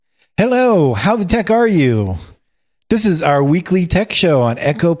Hello, how the tech are you? This is our weekly tech show on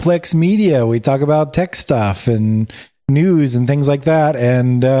Echoplex Media. We talk about tech stuff and news and things like that.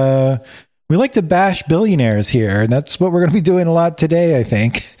 And we like to bash billionaires here. And that's what we're going to be doing a lot today, I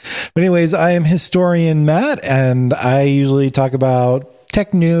think. But anyways, I am historian Matt, and I usually talk about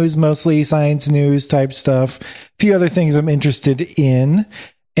tech news, mostly science news type stuff, a few other things I'm interested in.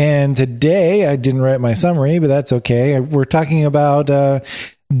 And today, I didn't write my summary, but that's okay. We're talking about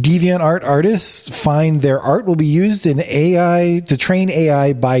DeviantArt artists find their art will be used in AI to train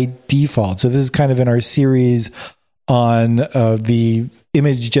AI by default. So this is kind of in our series on the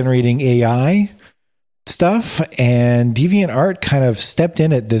image generating AI stuff, and DeviantArt kind of stepped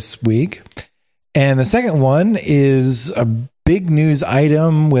in it this week. And the second one is a big news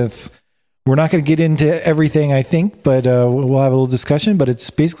item with, we're not going to get into everything, I think, but we'll have a little discussion, but it's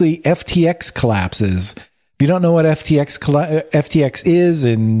basically FTX collapses. If you don't know what FTX is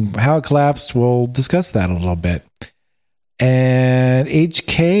and how it collapsed, we'll discuss that a little bit. And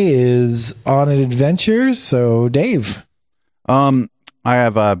HK is on an adventure. So, Dave. I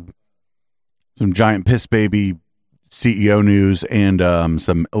have some giant piss baby CEO news and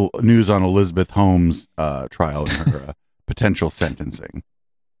some news on Elizabeth Holmes' trial and her potential sentencing.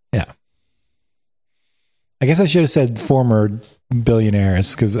 Yeah. I guess I should have said former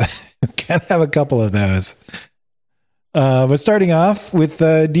billionaires because I can't have a couple of those. But starting off with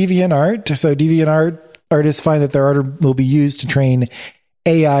DeviantArt. So DeviantArt artists find that their art will be used to train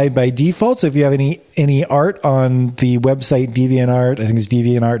AI by default. So if you have any art on the website DeviantArt, I think it's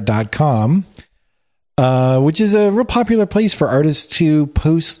deviantart.com, which is a real popular place for artists to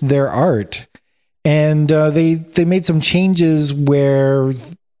post their art. And they made some changes where,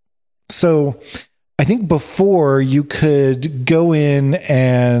 so I think before you could go in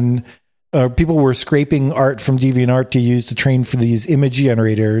and people were scraping art from DeviantArt to use to train for these image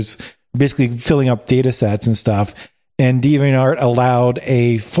generators, basically filling up data sets and stuff. And DeviantArt allowed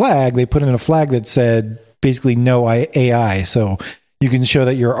a flag. They put in a flag that said basically no AI. So you can show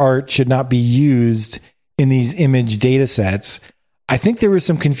that your art should not be used in these image data sets. I think there was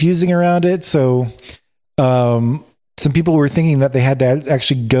some confusing around it. So some people were thinking that they had to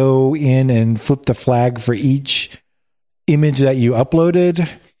actually go in and flip the flag for each image that you uploaded.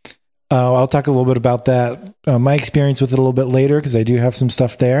 I'll talk a little bit about that, my experience with it a little bit later, because I do have some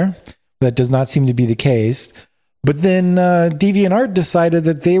stuff there. That does not seem to be the case. But then DeviantArt decided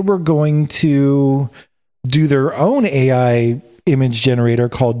that they were going to do their own AI image generator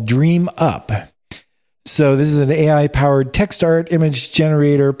called DreamUp. So this is an AI-powered text art image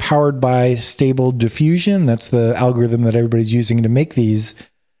generator powered by Stable Diffusion. That's the algorithm that everybody's using to make these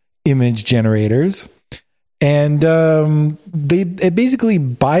image generators. And it basically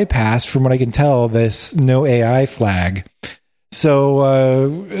bypassed, from what I can tell, this no AI flag.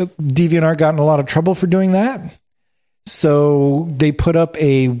 So DeviantArt got in a lot of trouble for doing that. So they put up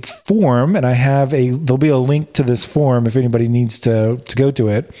a form, and there'll be a link to this form if anybody needs to go to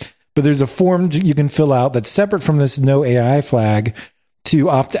it. But there's a form you can fill out that's separate from this no AI flag to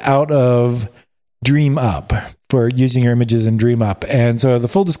opt out of DreamUp for using your images in DreamUp. And so the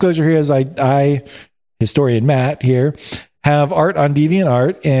full disclosure here is I historian Matt here, have art on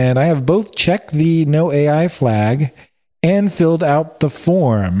DeviantArt, and I have both checked the no AI flag and filled out the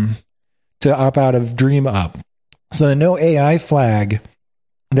form to opt out of DreamUp. So the no AI flag,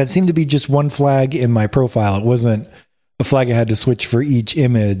 that seemed to be just one flag in my profile. It wasn't a flag I had to switch for each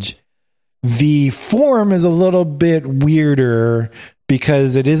image. The form is a little bit weirder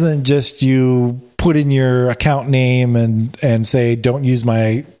because it isn't just you put in your account name and say, don't use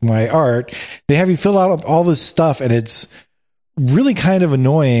my art. They have you fill out all this stuff, and it's really kind of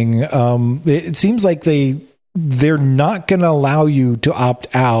annoying. It seems like they're not going to allow you to opt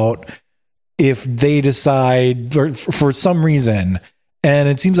out if they decide, or for some reason. And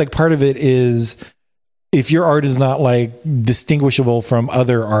it seems like part of it is if your art is not like distinguishable from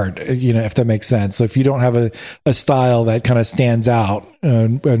other art, if that makes sense. So if you don't have a style that kind of stands out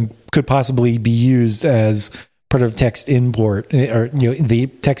and could possibly be used as part of text import, or the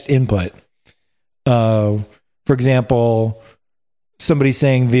text input. For example, somebody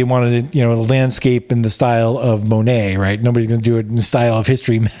saying they wanted a landscape in the style of Monet, right? Nobody's going to do it in the style of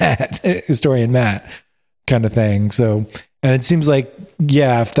historian Matt kind of thing. So, and it seems like,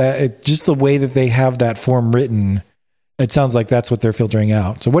 just the way that they have that form written, it sounds like that's what they're filtering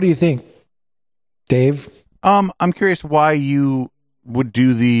out. So what do you think, Dave? I'm curious why you would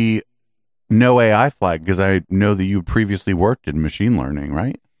do the no AI flag, because I know that you previously worked in machine learning,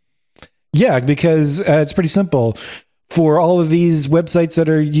 right? Yeah, because it's pretty simple. For all of these websites that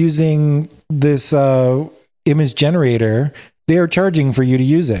are using this image generator, they are charging for you to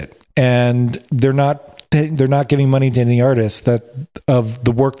use it. and they're not giving money to any artists that of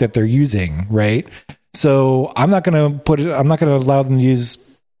the work that they're using, right? So I'm not going to allow them to use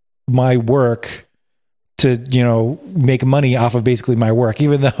my work to, make money off of basically my work,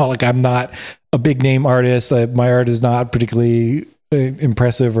 even though like I'm not a big name artist. My art is not particularly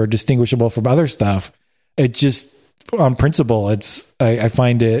impressive or distinguishable from other stuff. It just, on principle, I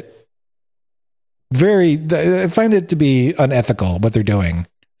find it to be unethical what they're doing.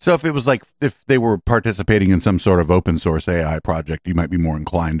 So if it was like, if they were participating in some sort of open source AI project, you might be more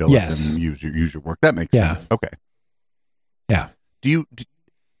inclined to let them use your work. That makes sense. Okay. Yeah. Do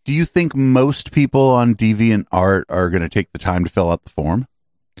you think most people on DeviantArt are going to take the time to fill out the form?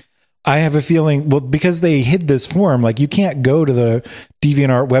 I have a feeling, well, because they hid this form, like you can't go to the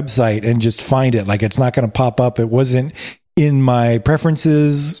DeviantArt website and just find it. Like it's not going to pop up. It wasn't in my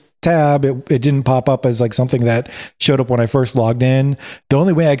preferences tab. It didn't pop up as like something that showed up when I first logged in. The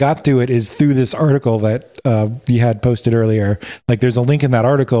only way I got to it is through this article that you had posted earlier. Like there's a link in that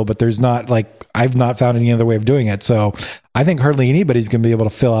article, but there's not, like, I've not found any other way of doing it. So I think hardly anybody's going to be able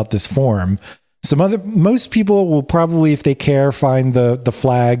to fill out this form. Most people will probably, if they care, find the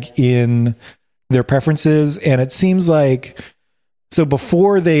flag in their preferences. And it seems like, so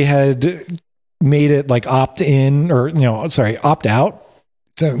before they had made it like opt out.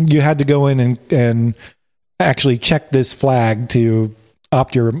 So you had to go in and actually check this flag to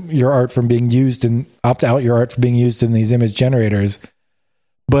opt your art from being used and opt out your art from being used in these image generators.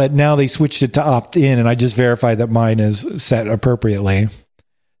 But now they switched it to opt in, and I just verified that mine is set appropriately.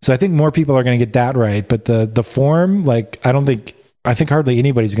 So I think more people are going to get that right. But the form, like, I think hardly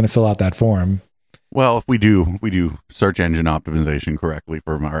anybody's going to fill out that form. Well, if we do search engine optimization correctly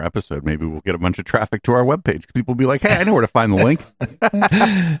for our episode, maybe we'll get a bunch of traffic to our webpage. People will be like, hey, I know where to find the link.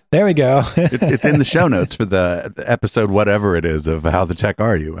 There we go. It's in the show notes for the episode, whatever it is, of How the Tech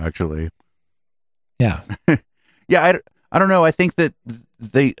Are You, actually. Yeah. Yeah, I don't know. I think that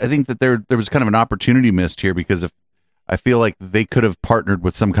there was kind of an opportunity missed here, because I feel like they could have partnered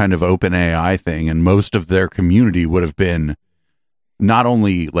with some kind of open AI thing, and most of their community would have been not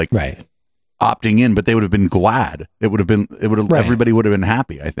only like right. opting in, but they would have been glad. Right. Everybody would have been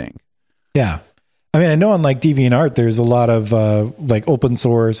happy, I think. Yeah. I mean, I know on like DeviantArt, there's a lot of like open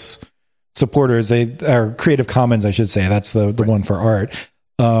source supporters. Or Creative Commons, I should say. That's the right. one for art.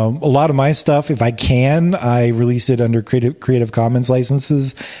 A lot of my stuff, if I can, I release it under Creative Commons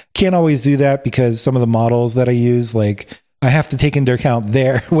licenses. Can't always do that because some of the models that I use, like I have to take into account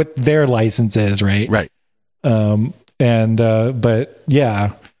what their license is, right? Right. But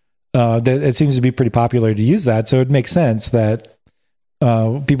yeah, it seems to be pretty popular to use that. So it makes sense that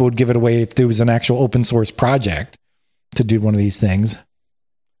people would give it away if there was an actual open source project to do one of these things.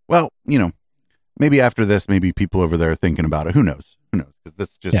 Well, maybe after this, maybe people over there are thinking about it. Who knows? Because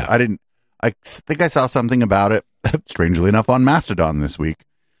that's just, yeah. I think I saw something about it, strangely enough, on Mastodon this week.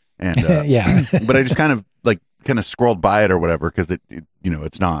 And yeah, but I just kind of scrolled by it or whatever, because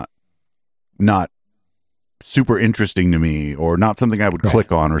it's not super interesting to me, or not something I would right.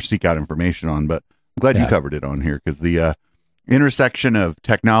 click on or seek out information on. But I'm glad you covered it on here, because the intersection of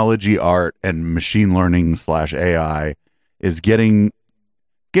technology, art, and machine learning / AI is getting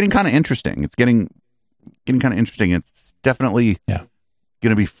kind of interesting. It's getting kind of interesting. It's definitely going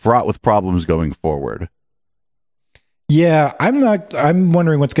to be fraught with problems going forward. Yeah, I'm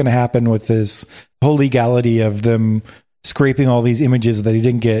wondering what's going to happen with this whole legality of them scraping all these images that they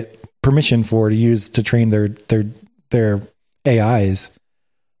didn't get permission for to use to train their AIs.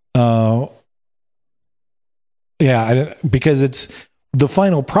 Because it's the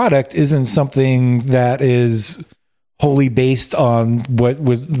final product isn't something that is wholly based on what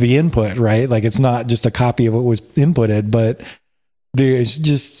was the input, right? Like it's not just a copy of what was inputted, but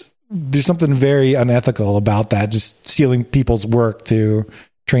there's something very unethical about that, just stealing people's work to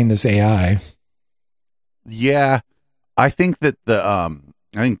train this AI. Yeah, I think that the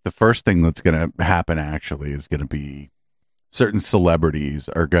first thing that's going to happen actually is going to be certain celebrities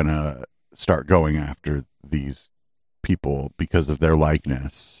are going to start going after these people because of their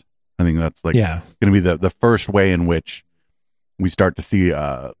likeness. I think that's going to be the first way in which we start to see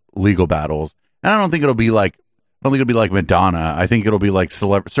legal battles. And I don't think it'll be like Madonna. I think it'll be like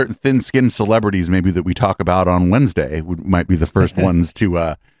certain thin-skinned celebrities, maybe, that we talk about on Wednesday might be the first ones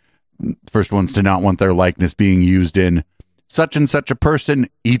to not want their likeness being used in such and such a person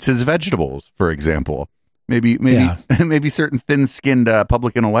eats his vegetables, for example. Maybe certain thin-skinned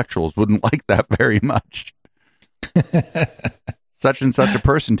public intellectuals wouldn't like that very much. Such and such a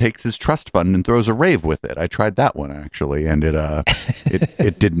person takes his trust fund and throws a rave with it. I tried that one actually, and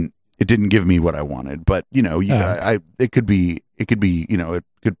it it didn't give me what I wanted. But it could be it could be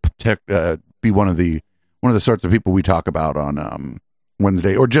one of the sorts of people we talk about on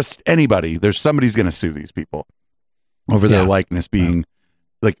Wednesday, or just anybody. There's somebody's going to sue these people over their likeness being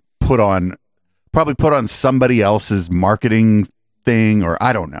like put on somebody else's marketing thing, or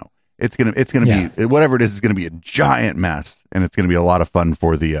I don't know. It's gonna be whatever it is. It's gonna be a giant mess, and it's gonna be a lot of fun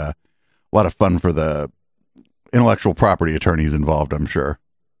for the intellectual property attorneys involved, I'm sure.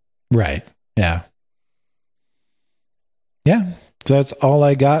 Right. Yeah. Yeah. So that's all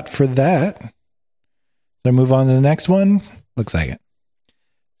I got for that. So I move on to the next one. Looks like it.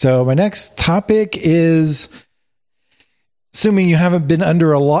 So my next topic is, assuming you haven't been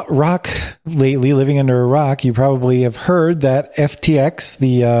under a rock lately, living under a rock, you probably have heard that FTX,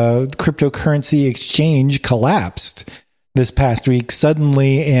 the cryptocurrency exchange, collapsed this past week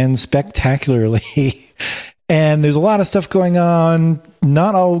suddenly and spectacularly. And there's a lot of stuff going on,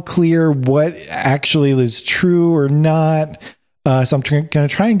 not all clear what actually is true or not. So I'm going to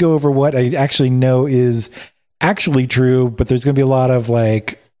try and go over what I actually know is actually true, but there's going to be a lot of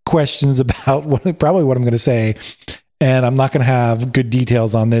like questions about probably what I'm going to say. And I'm not going to have good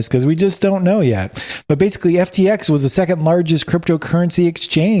details on this because we just don't know yet. But basically, FTX was the second largest cryptocurrency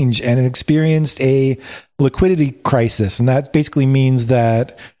exchange, and it experienced a liquidity crisis. And that basically means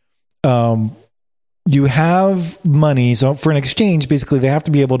that you have money. So for an exchange, basically, they have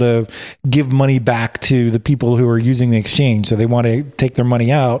to be able to give money back to the people who are using the exchange. So they want to take their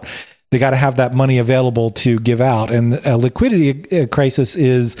money out. They got to have that money available to give out. And a liquidity crisis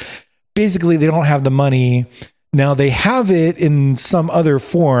is basically they don't have the money. Now they have it in some other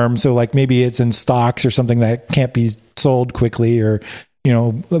form. So like maybe it's in stocks or something that can't be sold quickly, or,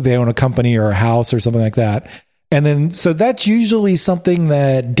 they own a company or a house or something like that. And then, so that's usually something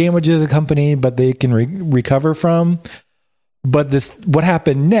that damages a company, but they can recover from. But what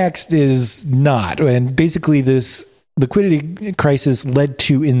happened next is not. And basically this liquidity crisis led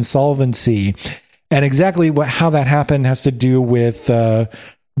to insolvency. And exactly how that happened has to do with,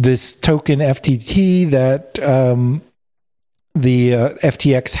 this token FTT that the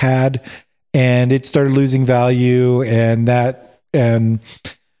FTX had, and it started losing value, and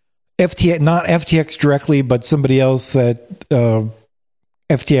FTX, not FTX directly, but somebody else that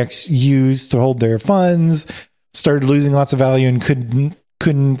FTX used to hold their funds, started losing lots of value and couldn't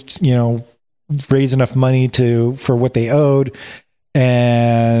raise enough money for what they owed.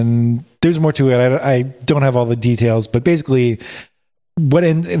 And there's more to it. I don't have all the details, but basically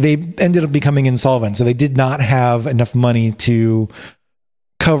they ended up becoming insolvent. So they did not have enough money to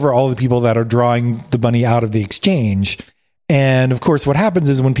cover all the people that are drawing the money out of the exchange. And of course, what happens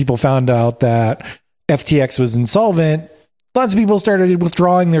is when people found out that FTX was insolvent, lots of people started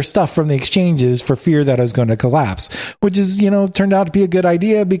withdrawing their stuff from the exchanges for fear that it was going to collapse, which is, turned out to be a good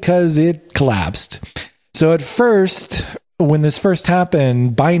idea because it collapsed. So at first, when this first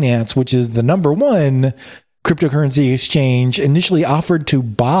happened, Binance, which is the number one cryptocurrency exchange, initially offered to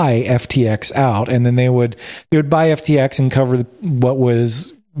buy FTX out, and then they would buy FTX and cover what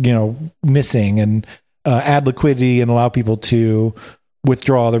was missing, and add liquidity and allow people to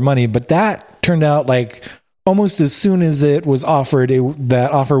withdraw their money. But that turned out like almost as soon as it was offered,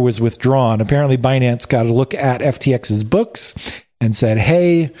 that offer was withdrawn. Apparently Binance got a look at FTX's books and said,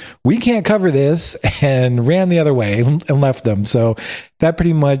 hey, we can't cover this, and ran the other way and left them. So that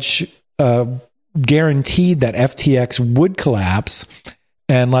pretty much guaranteed that FTX would collapse,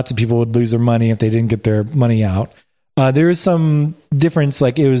 and lots of people would lose their money if they didn't get their money out. There is some difference,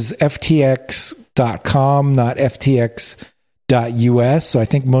 like it was FTX.com, not FTX.us. So I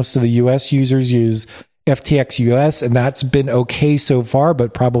think most of the US users use FTX US, and that's been okay so far,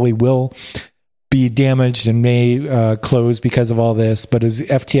 but probably will be damaged and may close because of all this. But it was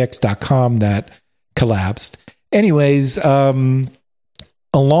FTX.com that collapsed. Anyways, along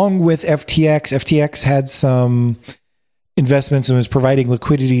with FTX had some investments and was providing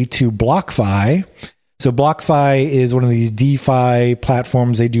liquidity to BlockFi. So BlockFi is one of these DeFi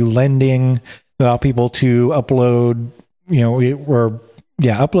platforms. They do lending, allow people to upload,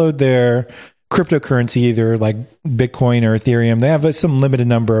 upload their cryptocurrency, either like Bitcoin or Ethereum. They have some limited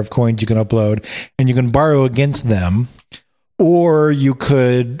number of coins you can upload, and you can borrow against them, or you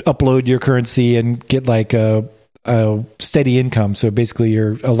could upload your currency and get like a steady income. So basically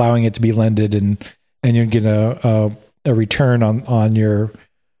you're allowing it to be lended, and you get a return on your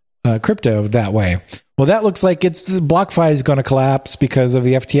crypto that way. Well, that looks like BlockFi is going to collapse because of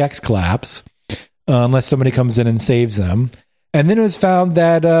the FTX collapse, unless somebody comes in and saves them. And then it was found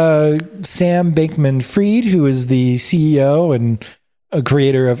that Sam Bankman-Fried, who is the CEO and a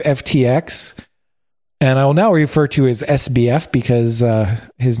creator of FTX, And I will now refer to as SBF because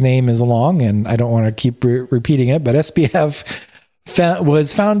his name is long and I don't want to keep repeating it. But SBF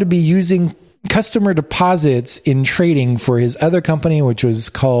was found to be using customer deposits in trading for his other company, which was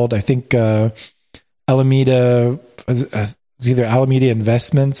called, I think, Alameda. It's either Alameda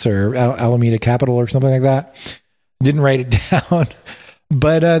Investments or Alameda Capital or something like that. Didn't write it down,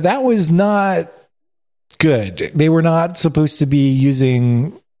 but that was not good. They were not supposed to be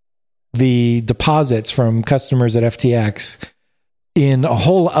using the deposits from customers at FTX in a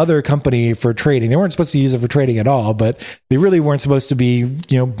whole other company for trading. They weren't supposed to use it for trading at all, but they really weren't supposed to be,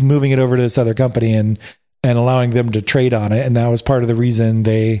 moving it over to this other company and allowing them to trade on it. And that was part of the reason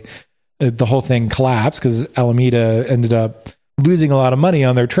the whole thing collapsed, because Alameda ended up losing a lot of money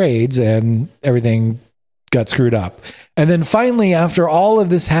on their trades and everything got screwed up. And then finally, after all of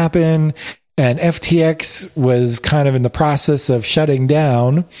this happened and FTX was kind of in the process of shutting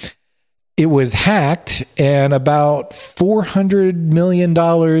down, it was hacked and about $400 million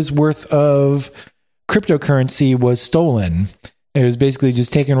worth of cryptocurrency was stolen. It was basically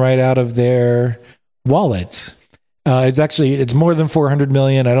just taken right out of their wallets. It's more than 400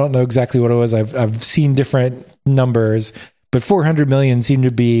 million. I don't know exactly what it was. I've seen different numbers, but 400 million seemed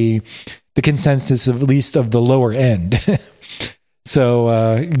to be the consensus, at least of the lower end.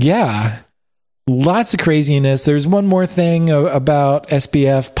 So, lots of craziness. There's one more thing about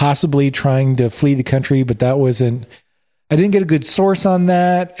SBF possibly trying to flee the country, but I didn't get a good source on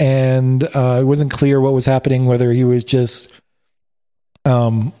that. And it wasn't clear what was happening, whether he was just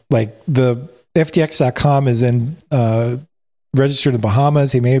like the FTX.com is registered in the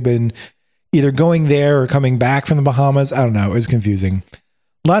Bahamas. He may have been either going there or coming back from the Bahamas. I don't know. It was confusing.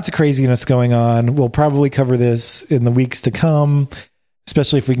 Lots of craziness going on. We'll probably cover this in the weeks to come,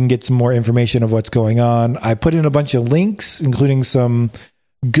 especially if we can get some more information of what's going on. I put in a bunch of links, including some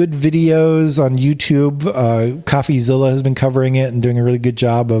good videos on YouTube. CoffeeZilla has been covering it and doing a really good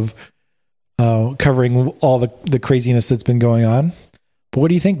job of covering all the craziness that's been going on. But what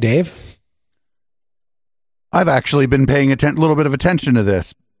do you think, Dave? I've actually been paying a little bit of attention to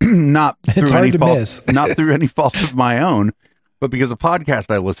this, not through any fault of my own, but because a podcast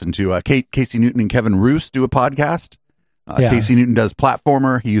I listen to, Casey Newton and Kevin Roose do a podcast. Casey Newton does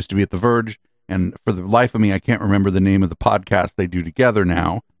Platformer. He used to be at The Verge, and for the life of me, I can't remember the name of the podcast they do together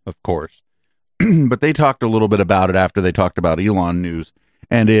now, of course. But they talked a little bit about it after they talked about Elon news,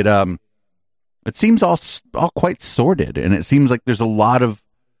 and it seems all quite sordid, and it seems like there's a lot of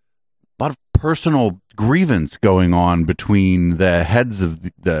personal grievance going on between the heads of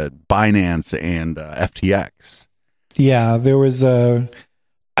the Binance and FTX. Yeah, there was I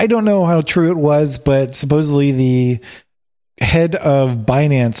don't know how true it was, but supposedly the head of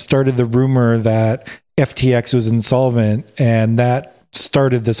Binance started the rumor that FTX was insolvent, and that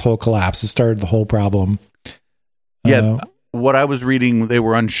started this whole collapse. It started the whole problem. Yeah, what I was reading, they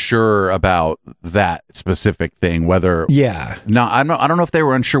were unsure about that specific thing, whether... Yeah. No, I don't know if they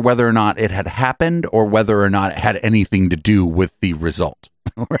were unsure whether or not it had happened or whether or not it had anything to do with the result,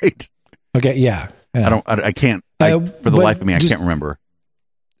 right? Okay, yeah. I can't, for the life of me, I can't remember.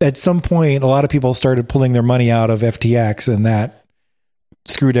 At some point, a lot of people started pulling their money out of FTX, and that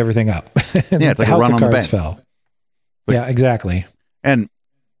screwed everything up. Yeah, it's like a run on the bank. Fell. Yeah, exactly. And,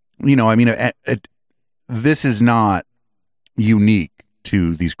 this is not unique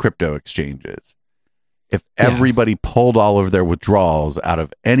to these crypto exchanges. If everybody pulled all of their withdrawals out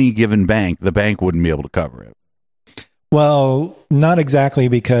of any given bank, the bank wouldn't be able to cover it. Well, not exactly,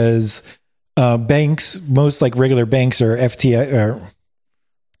 because banks, most like regular banks, are FTIC.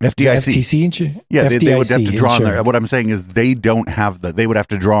 Yeah, FDIC they would have to draw on insured. their. What I'm saying is they don't have they would have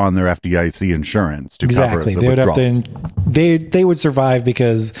to draw on their FDIC insurance to cover the they would withdrawals. have to. They would survive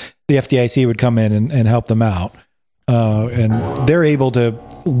because the FDIC would come in and help them out, and they're able to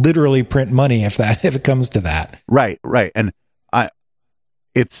literally print money if it comes to that. Right. And I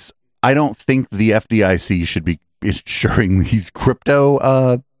don't think the FDIC should be insuring these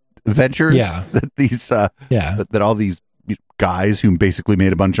crypto ventures. Yeah. That these that all these guys who basically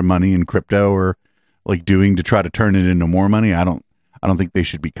made a bunch of money in crypto are like doing to try to turn it into more money. I don't think they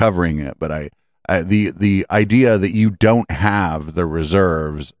should be covering it. But the idea that you don't have the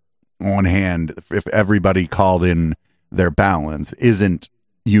reserves on hand if everybody called in their balance isn't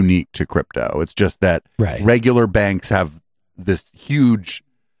unique to crypto. It's just that regular banks have this huge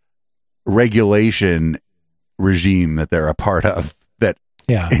regulation regime that they're a part of. That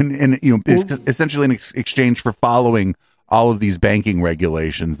it's essentially in exchange for following all of these banking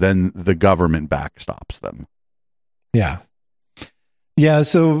regulations, then the government backstops them. Yeah.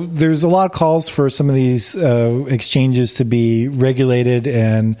 So there's a lot of calls for some of these exchanges to be regulated,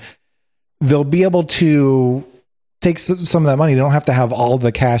 and they'll be able to take some of that money. They don't have to have all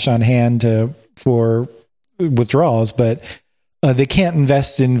the cash on hand for withdrawals, but they can't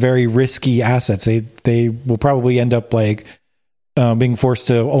invest in very risky assets. They will probably end up like being forced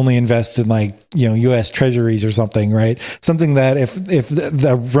to only invest in like, U.S. treasuries or something, right? Something that if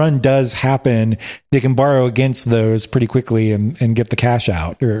the run does happen, they can borrow against those pretty quickly and get the cash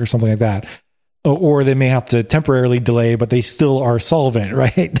out or something like that. Or they may have to temporarily delay, but they still are solvent,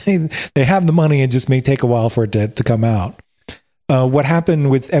 right? They have the money. It just may take a while for it to come out. What happened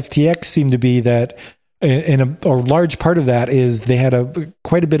with FTX seemed to be that in a large part of that is they had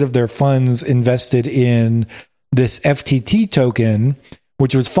quite a bit of their funds invested in this FTT token,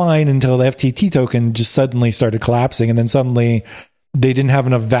 which was fine until the FTT token just suddenly started collapsing. And then suddenly they didn't have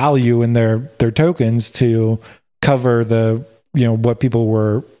enough value in their tokens to cover the, what people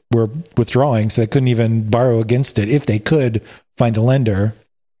were withdrawing, so they couldn't even borrow against it if they could find a lender.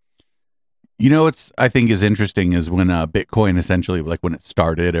 What's I think is interesting is when Bitcoin essentially, like when it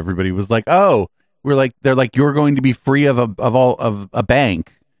started, everybody was like, "Oh, they're like you're going to be free of a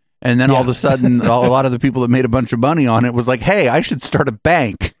bank," and then all of a sudden, a lot of the people that made a bunch of money on it was like, "Hey, I should start a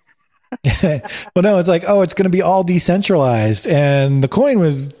bank." Well, no, it's like, oh, it's going to be all decentralized, and the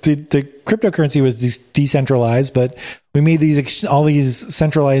cryptocurrency was decentralized, but we made all these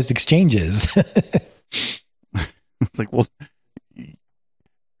centralized exchanges. It's like, well,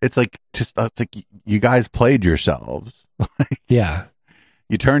 it's like you guys played yourselves. Yeah,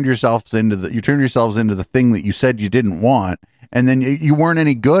 you turned yourselves into the thing that you said you didn't want, and then you weren't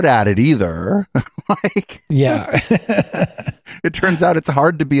any good at it either. Yeah. It turns out it's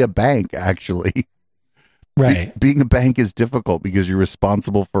hard to be a bank, actually. Right. Being a bank is difficult because you're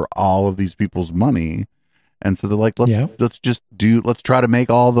responsible for all of these people's money. And so they're like, let's try to make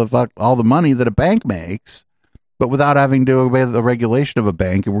all the money that a bank makes, but without having to obey the regulation of a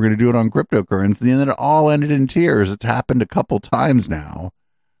bank. And we're going to do it on cryptocurrency. And then it all ended in tears. It's happened a couple times now.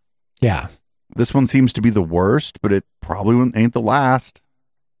 Yeah. This one seems to be the worst, but it probably ain't the last.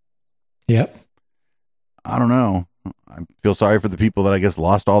 Yep. I don't know. I feel sorry for the people that I guess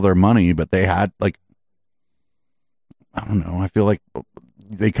lost all their money, but they had I don't know. I feel like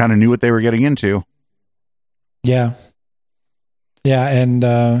they kind of knew what they were getting into. Yeah. Yeah. And,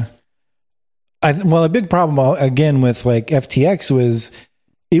 a big problem again with like FTX was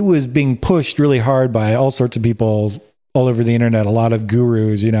it was being pushed really hard by all sorts of people all over the internet. A lot of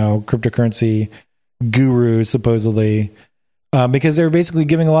gurus, cryptocurrency gurus, supposedly, because they were basically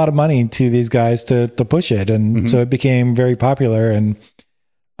giving a lot of money to these guys to push it. And so it became very popular. And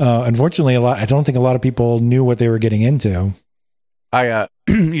unfortunately, I don't think a lot of people knew what they were getting into. I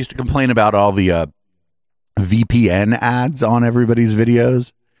used to complain about all the VPN ads on everybody's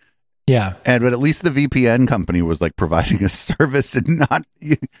videos. Yeah. But at least the VPN company was like providing a service, and not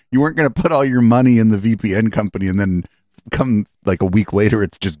you weren't going to put all your money in the VPN company and then come like a week later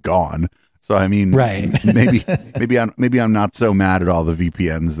it's just gone. So I mean, right. maybe I'm not so mad at all the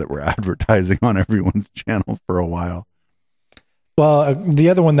VPNs that were advertising on everyone's channel for a while. Well, the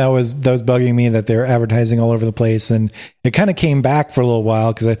other one that was bugging me, that they're advertising all over the place, and it kind of came back for a little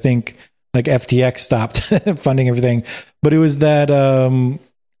while because I think like FTX stopped funding everything, but it was that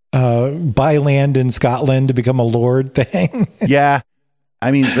buy land in Scotland to become a lord thing. Yeah,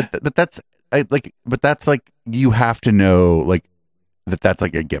 I mean, but that's like you have to know like that's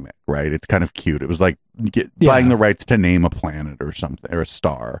like a gimmick, right? It's kind of cute. It was like buying the rights to name a planet or something, or a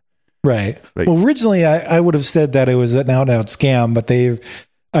star. Right. Well, originally I would have said that it was an out-and-out scam, but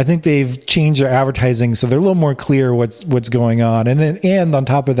I think they've changed their advertising so they're a little more clear what's going on. And on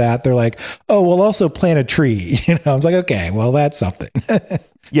top of that, they're like, oh, we'll also plant a tree. I was like, okay, well, that's something.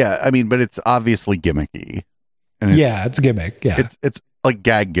 Yeah, I mean, but it's obviously gimmicky. And it's a gimmick. Yeah, it's like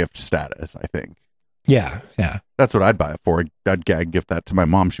gag gift status, I think. Yeah. That's what I'd buy it for. I'd gag gift that to my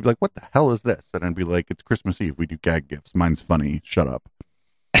mom. She'd be like, what the hell is this? And I'd be like, it's Christmas Eve. We do gag gifts. Mine's funny. Shut up.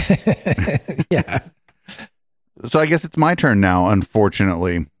 Yeah. So I guess it's my turn now,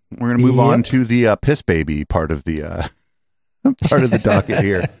 unfortunately. We're going to move on to the piss baby part of the docket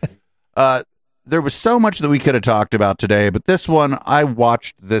here. There was so much that we could have talked about today, but this one, I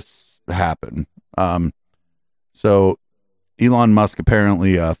watched this happen. So Elon Musk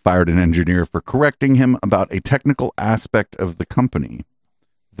apparently fired an engineer for correcting him about a technical aspect of the company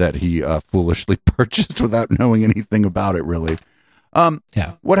that he foolishly purchased without knowing anything about it, really.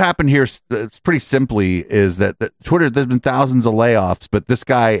 What happened here, it's pretty simply, is that Twitter, there's been thousands of layoffs, but this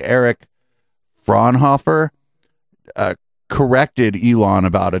guy, Eric Fraunhofer, corrected Elon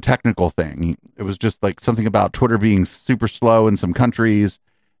about a technical thing. It was just like something about Twitter being super slow in some countries,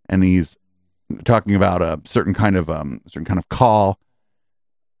 and he's talking about a certain kind of call.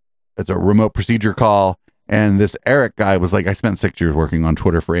 remote procedure call. And this Eric guy was like, I spent 6 years working on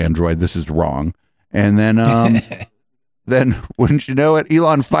Twitter for Android. This is wrong. And then, then wouldn't you know it,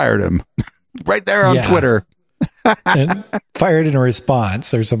 Elon fired him right there on Twitter. And fired in a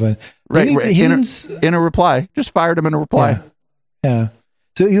response or something. Right. In a reply. Just fired him in a reply. Yeah.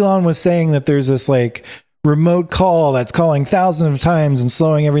 So Elon was saying that there's this like remote call that's calling thousands of times and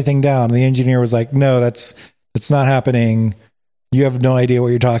slowing everything down. And the engineer was like, no, that's not happening. You have no idea what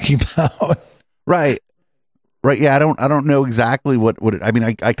you're talking about. Right. Yeah. I don't know exactly what it, I mean,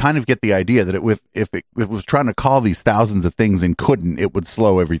 I kind of get the idea that if it was trying to call these thousands of things and couldn't, it would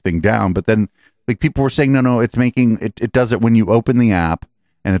slow everything down. But then like people were saying, no, it's making it does it when you open the app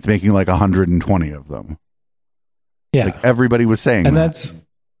and it's making like 120 of them. Yeah. Like everybody was saying that's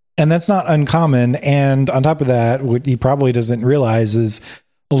not uncommon. And on top of that, what he probably doesn't realize is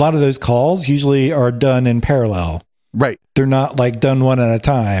a lot of those calls usually are done in parallel. Right. They're not like done one at a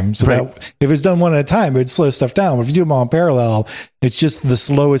time. So that if it's done one at a time, it would slow stuff down. But if you do them all in parallel, it's just the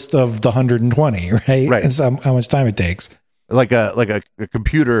slowest of the 120, right? Right. That's how much time it takes. Like a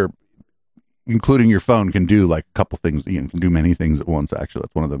computer, including your phone, can do like a couple things. You can do many things at once. Actually,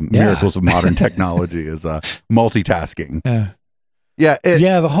 that's one of the miracles of modern technology is multitasking. Yeah.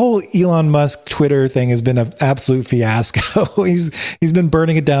 The whole Elon Musk Twitter thing has been an absolute fiasco. He's been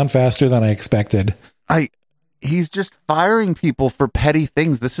burning it down faster than I expected. He's just firing people for petty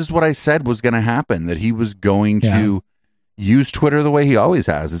things. This is what I said was going to happen, that he was going to use Twitter the way he always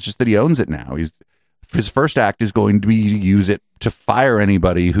has. It's just that he owns it now. His first act is going to be to use it to fire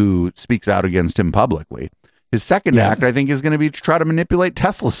anybody who speaks out against him publicly. His second act, I think, is going to be to try to manipulate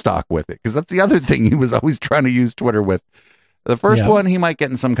Tesla stock with it, because that's the other thing he was always trying to use Twitter with. The first one, he might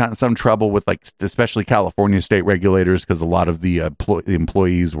get in some trouble with, like, especially California state regulators, because a lot of the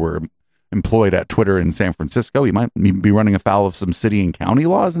employees were employed at Twitter in San Francisco. He might be running afoul of some city and county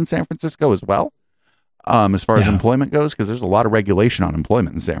laws in San Francisco as well, as far as employment goes, because there's a lot of regulation on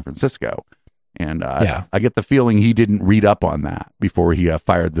employment in San Francisco. And I get the feeling he didn't read up on that before he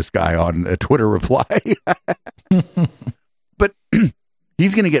fired this guy on a Twitter reply. But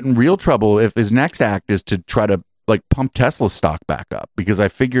he's going to get in real trouble if his next act is to try to like pump Tesla stock back up, because I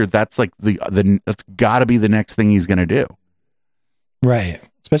figured that's like that's got to be the next thing he's going to do. Right.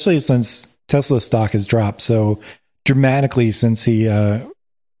 Especially since Tesla stock has dropped so dramatically since he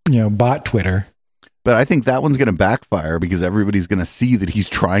bought Twitter. But I think that one's going to backfire, because everybody's going to see that he's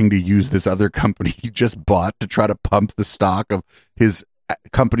trying to use this other company he just bought to try to pump the stock of his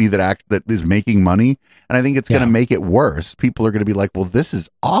company that is making money. And I think it's going to make it worse. People are going to be like, well, this is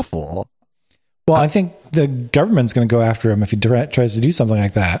awful. Well, I think the government's going to go after him if he tries to do something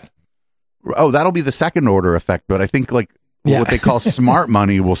like that. Oh, that'll be the second order effect. But I think what they call smart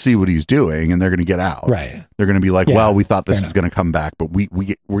money will see what he's doing, and they're going to get out. Right. They're going to be like, well, we thought this was going to come back, but we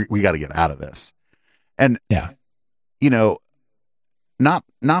got to get out of this. And, not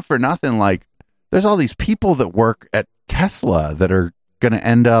for nothing, like, there's all these people that work at Tesla that are going to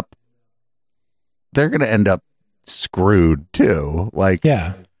end up screwed too. Like,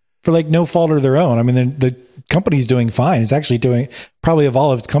 for like no fault of their own. I mean, the company's doing fine. It's actually probably of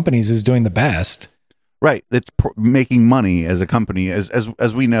all of its companies is doing the best. Right. It's making money as a company.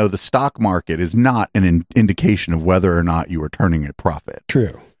 As we know, the stock market is not an indication of whether or not you are turning a profit.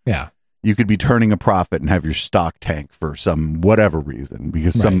 True. Yeah. You could be turning a profit and have your stock tank for some whatever reason,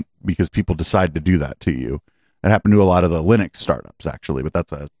 because people decide to do that to you. It happened to a lot of the Linux startups, actually, but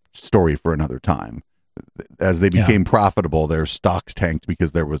that's a story for another time. As they became profitable, their stocks tanked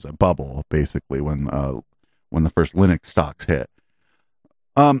because there was a bubble, basically, when the first Linux stocks hit.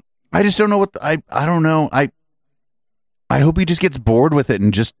 I just don't know I don't know. I hope he just gets bored with it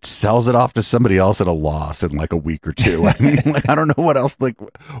and just sells it off to somebody else at a loss in like a week or two. I mean, like, I don't know what else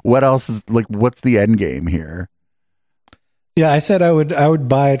is like, what's the end game here? Yeah, I said I would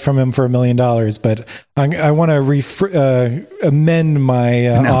buy it from him for $1 million, but I want to amend my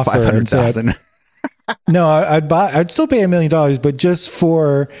offer. 500,000. No, I'd still pay $1 million, but just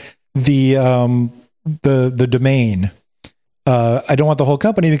for the domain. I don't want the whole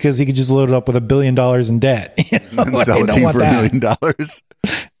company, because he could just load it up with $1 billion in debt. And sell it to you for $1 million.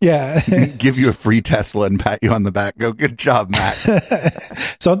 Yeah. Give you a free Tesla and pat you on the back. Go, good job, Matt.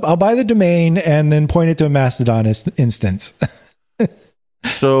 So I'll buy the domain and then point it to a Mastodon instance.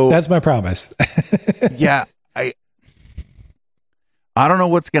 So that's my promise. Yeah. I don't know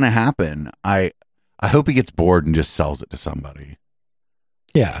what's going to happen. I hope he gets bored and just sells it to somebody.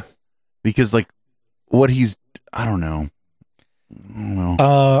 Yeah. Because like I don't know.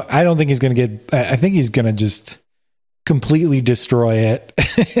 I don't think he's going to get. I think he's going to just completely destroy it,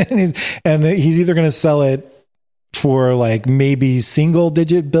 and he's either going to sell it for like maybe single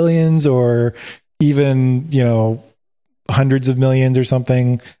digit billions or even, hundreds of millions or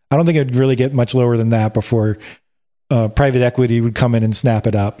something. I don't think it'd really get much lower than that before private equity would come in and snap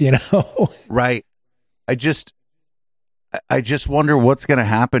it up, Right. I just wonder what's going to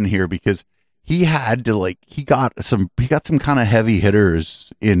happen here, because he had to he got some kind of heavy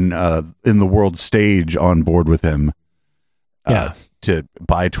hitters in the world stage on board with him. To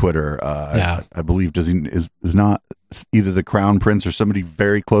buy Twitter. I believe is not either the Crown Prince or somebody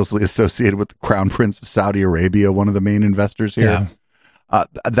very closely associated with the Crown Prince of Saudi Arabia, one of the main investors here.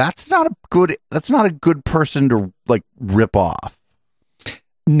 That's not a good person to rip off.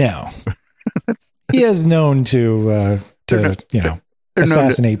 No. He is known to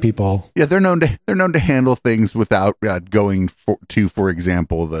assassinate people. Yeah, they're known to handle things without going for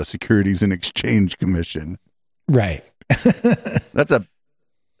example, the Securities and Exchange Commission. Right. That's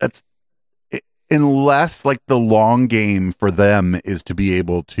unless the long game for them is to be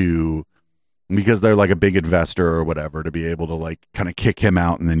able to, because they're a big investor or whatever, to be able to kind of kick him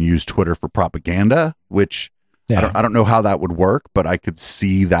out and then use Twitter for propaganda, which I don't know how that would work, but I could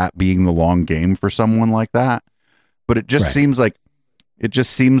see that being the long game for someone like that. But it just seems like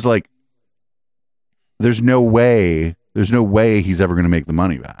there's no way he's ever going to make the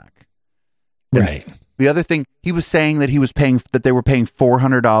money back. Right. The other thing, he was saying that they were paying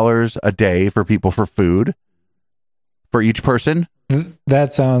 $400 a day for people for food for each person.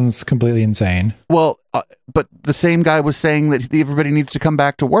 That sounds completely insane. Well, but the same guy was saying that everybody needs to come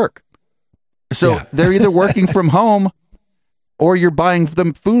back to work. So they're either working from home or you're buying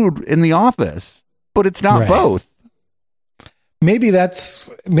them food in the office, but it's not both. Maybe he's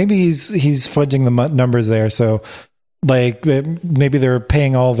fudging the numbers there. So maybe they're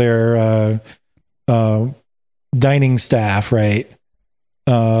paying all their dining staff, right?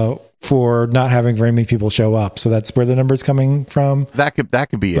 For not having very many people show up. So that's where the number's coming from. That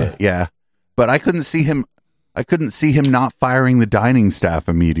could be it. Yeah. But I couldn't see him not firing the dining staff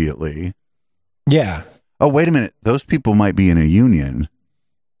immediately. Yeah. Oh, wait a minute. Those people might be in a union.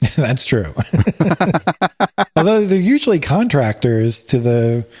 That's true. Although they're usually contractors to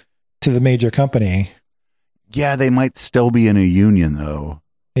the major company. Yeah, they might still be in a union though.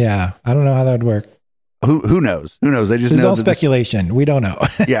 Yeah. I don't know how that would work. Who knows? It's all speculation. We don't know.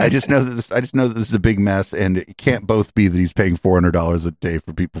 Yeah, I just know that this is a big mess, and it can't both be that he's paying $400 a day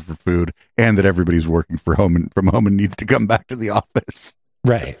for people for food, and that everybody's working from home and needs to come back to the office.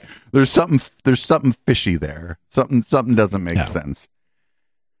 Right. There's something fishy there. Something doesn't make sense.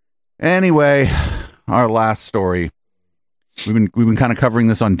 Anyway, our last story. We've been kind of covering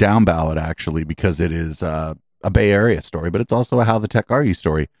this on Down Ballot actually, because it is a Bay Area story, but it's also a How the Tech Are You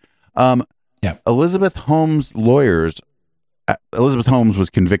story. Elizabeth Holmes' lawyers. Elizabeth Holmes was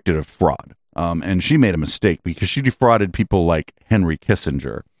convicted of fraud, and she made a mistake because she defrauded people like Henry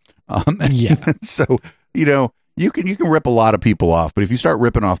Kissinger. So you can rip a lot of people off, but if you start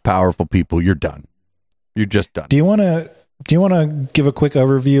ripping off powerful people, you're done. You're just done. Do you want to give a quick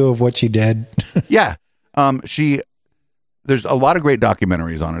overview of what she did? Yeah. There's a lot of great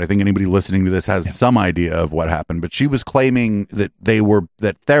documentaries on it. I think anybody listening to this has some idea of what happened, but she was claiming that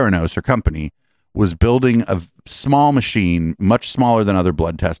Theranos, her company, was building a small machine, much smaller than other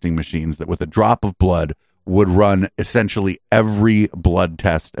blood testing machines, that with a drop of blood would run essentially every blood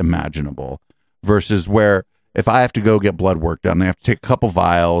test imaginable, versus where if I have to go get blood work done, they have to take a couple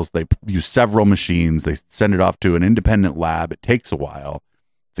vials, they use several machines, they send it off to an independent lab. It takes a while.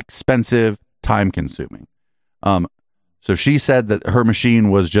 It's expensive, time consuming. So she said that her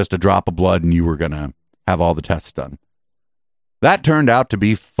machine was just a drop of blood and you were going to have all the tests done. That turned out to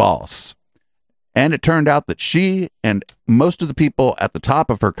be false. And it turned out that she and most of the people at the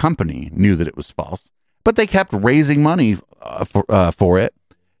top of her company knew that it was false, but they kept raising money for it.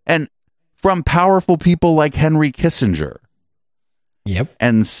 And from powerful people like Henry Kissinger. Yep.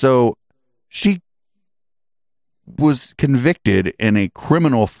 And so she was convicted in a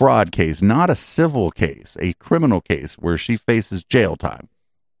criminal fraud case, not a civil case, a criminal case where she faces jail time.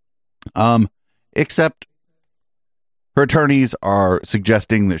 Except her attorneys are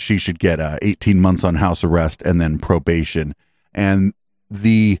suggesting that she should get 18 months on house arrest and then probation. And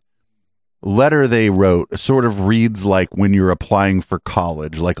the letter they wrote sort of reads like when you're applying for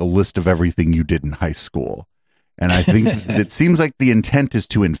college, like a list of everything you did in high school. And I think it seems like the intent is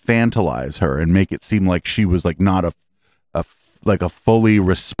to infantilize her and make it seem like she was not a fully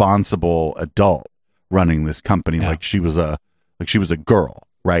responsible adult running this company, like she was a girl,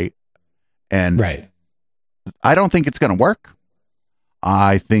 right? And right. I don't think it's going to work.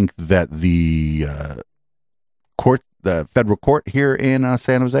 I think that the federal court here in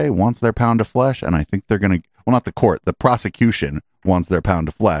San Jose wants their pound of flesh, and I think they're going to well, not the court, the prosecution wants their pound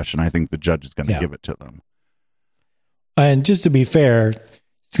of flesh, and I think the judge is going to give it to them. And just to be fair,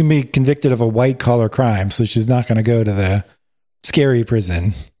 she's going to be convicted of a white collar crime, so she's not going to go to the scary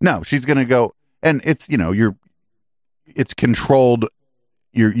prison. No, she's going to go, and it's, it's controlled.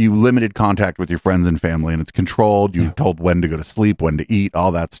 You limited contact with your friends and family, and it's controlled. You're told when to go to sleep, when to eat,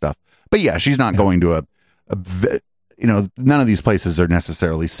 all that stuff. But yeah, she's not going to none of these places are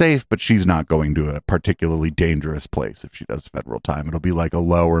necessarily safe, but she's not going to a particularly dangerous place if she does federal time. It'll be like a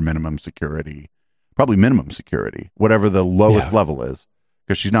low or minimum security, probably minimum security, whatever the lowest level is,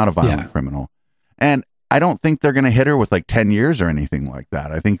 because she's not a violent criminal. And I don't think they're going to hit her with like 10 years or anything like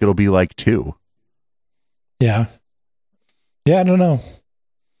that. I think it'll be like 2. Yeah. Yeah, I don't know.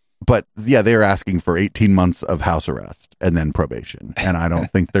 But yeah, they're asking for 18 months of house arrest and then probation. And I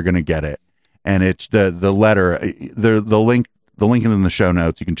don't think they're going to get it. And it's the letter, the link in the show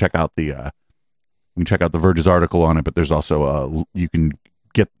notes. You can check out the Verge's article on it, but there's also you can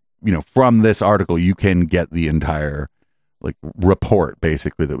get, from this article, you can get the entire like report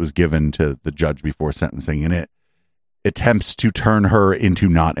basically that was given to the judge before sentencing, and it attempts to turn her into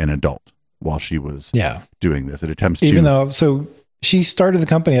not an adult while she was doing this. It attempts so she started the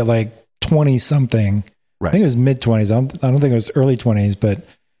company at like 20 something. Right. I think it was mid 20s. I don't think it was early 20s, but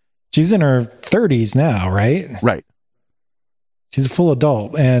she's in her 30s now, right? Right. She's a full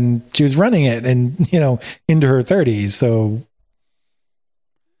adult, and she was running it and, into her 30s. So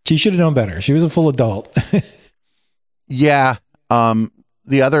she should have known better. She was a full adult. Yeah.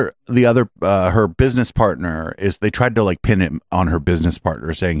 The other, her business partner they tried to like pin it on her business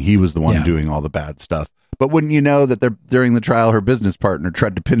partner, saying he was the one doing all the bad stuff. But wouldn't you know that during the trial, her business partner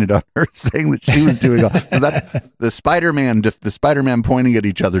tried to pin it on her, saying that she was doing all that. The Spider-Man pointing at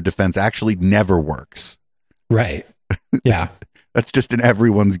each other defense actually never works. Right. Yeah. That's just in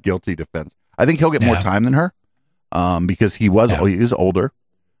everyone's guilty defense. I think he'll get more time than her, because he is older.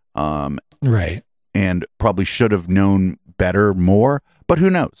 Right. And probably should have known better, more, but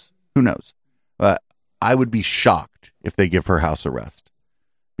who knows? I would be shocked if they give her house arrest,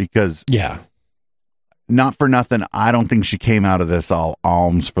 because not for nothing, I don't think she came out of this all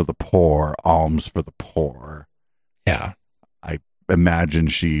alms for the poor. Yeah. I imagine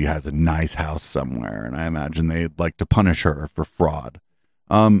she has a nice house somewhere, and I imagine they'd like to punish her for fraud.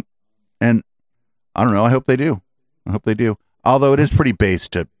 And I don't know. I hope they do. Although it is pretty base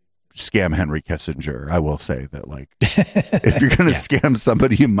to scam Henry Kissinger. I will say that, like, if you're going to scam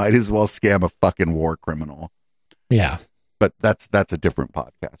somebody, you might as well scam a fucking war criminal. Yeah. But that's a different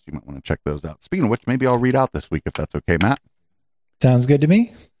podcast. You might want to check those out. Speaking of which, maybe I'll read out this week if that's okay, Matt. Sounds good to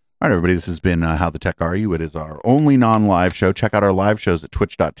me. All right, everybody. This has been How the Tech Are You? It is our only non-live show. Check out our live shows at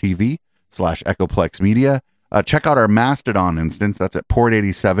twitch.tv/Echoplex Media. Check out our Mastodon instance. That's at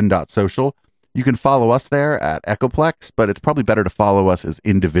port87.social. You can follow us there at Echoplex, but it's probably better to follow us as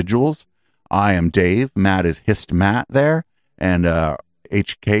individuals. I am Dave. Matt is Hist Matt there. And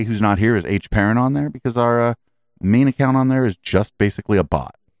HK, who's not here, is H Parent on there, because our main account on there is just basically a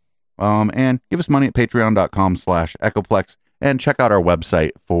bot. And give us money at patreon.com/Echoplex, and check out our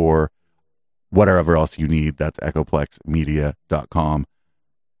website for whatever else you need. That's echoplexmedia.com.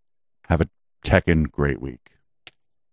 Have a techin' great week.